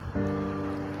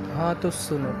हाँ तो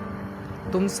सुनो,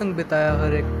 तुम संग बिताया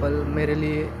हर एक पल मेरे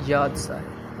लिए याद सा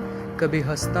है। कभी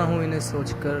हंसता हूँ इन्हें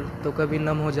सोचकर तो कभी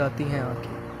नम हो जाती हैं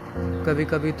आंखें। कभी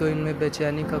कभी तो इनमें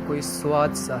बेचैनी का कोई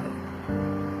स्वाद सा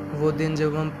है। वो दिन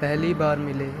जब हम पहली बार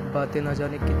मिले, बातें न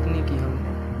जाने कितनी की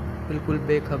हमने, बिल्कुल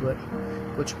बेखबर।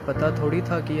 कुछ पता थोड़ी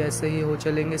था कि ऐसे ही हो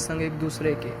चलेंगे संग एक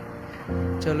दूसरे के।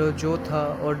 चलो जो था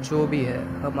और जो भी है,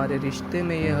 हमारे रिश्ते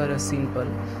में ये हर हसीन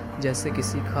पल जैसे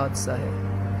किसी खाद सा है।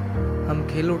 हम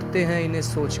खिल उठते हैं इन्हें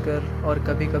सोचकर और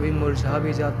कभी कभी मुरझा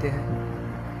भी जाते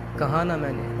हैं। कहा ना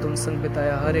मैंने, तुम संग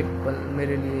बिताया हर एक पल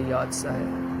मेरे लिए याद सा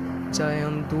है। चाहे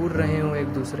हम दूर रहे हों एक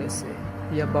दूसरे से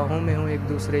या बाहों में हों एक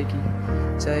दूसरे की,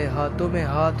 चाहे हाथों में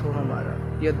हाथ हो हमारा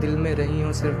या दिल में रही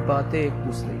हों सिर्फ बातें एक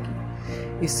दूसरे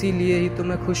की। इसीलिए ही तो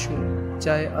मैं खुश हूँ,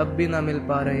 चाहे अब भी ना मिल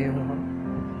पा रहे हों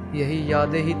हम। यही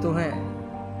यादें ही तो हैं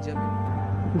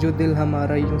जब जो दिल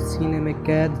हमारा यूं सीने में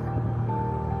कैद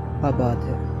आबाद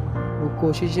है। वो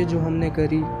कोशिशें जो हमने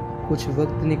करी, कुछ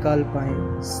वक्त निकाल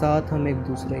पाए साथ हम एक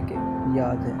दूसरे के,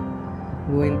 याद है।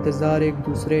 वो इंतज़ार एक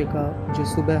दूसरे का जो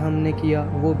सुबह हमने किया,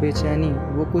 वो बेचैनी,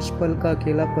 वो कुछ पल का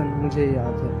अकेलापन मुझे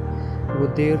याद है। वो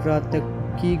देर रात तक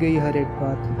की गई हर एक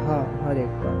बात, हाँ हर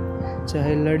एक बात,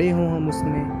 चाहे लड़े हों हम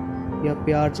उसमें या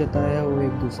प्यार जताया हो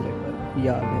एक दूसरे पर,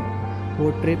 याद है।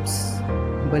 वो ट्रिप्स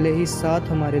भले ही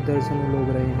साथ हमारे दर्जनों लोग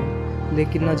रहे हैं,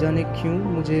 लेकिन न जाने क्यों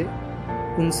मुझे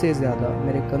उनसे ज़्यादा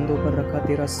मेरे कंधों पर रखा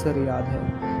तेरा सर याद है।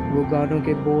 वो गानों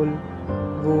के बोल,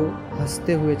 वो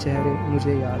हंसते हुए चेहरे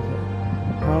मुझे याद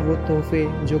है। हाँ वो तोहफे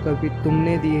जो कभी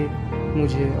तुमने दिए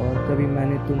मुझे और कभी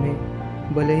मैंने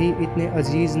तुम्हें, भले ही इतने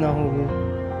अजीज़ ना हो वो,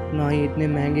 ना ही इतने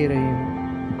महंगे रहे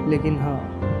हों, लेकिन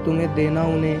हाँ तुम्हें देना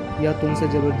उन्हें या तुमसे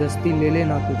ज़बरदस्ती ले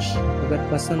लेना कुछ अगर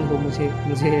पसंद हो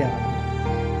मुझे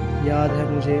याद है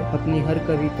मुझे अपनी हर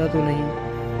कविता तो नहीं,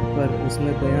 पर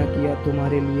उसमें बयां किया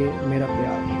तुम्हारे लिए मेरा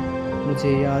प्यार।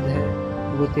 मुझे याद है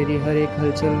वो तेरी हर एक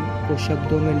हलचल को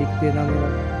शब्दों में लिख देना मेरा,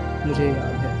 मुझे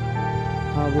याद है।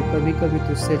 हाँ वो कभी कभी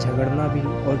तुझसे झगड़ना भी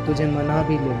और तुझे मना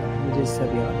भी लेना, मुझे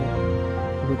सब याद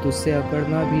है। वो तुझसे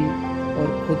अकड़ना भी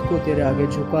और ख़ुद को तेरे आगे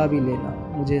झुका भी लेना,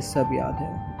 मुझे सब याद है।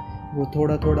 वो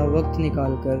थोड़ा थोड़ा वक्त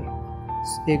निकाल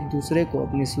कर एक दूसरे को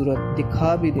अपनी सूरत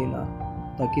दिखा भी देना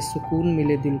ताकि सुकून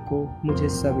मिले दिल को, मुझे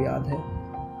सब याद है।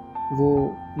 वो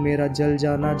मेरा जल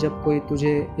जाना जब कोई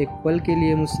तुझे एक पल के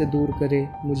लिए मुझसे दूर करे,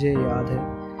 मुझे याद है।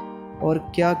 और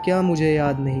क्या क्या मुझे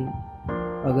याद नहीं।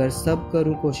 अगर सब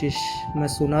करूं कोशिश मैं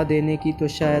सुना देने की तो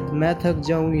शायद मैं थक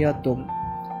जाऊं या तुम,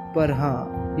 पर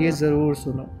हाँ ये ज़रूर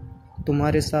सुनो,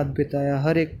 तुम्हारे साथ बिताया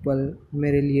हर एक पल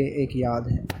मेरे लिए एक याद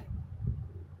है।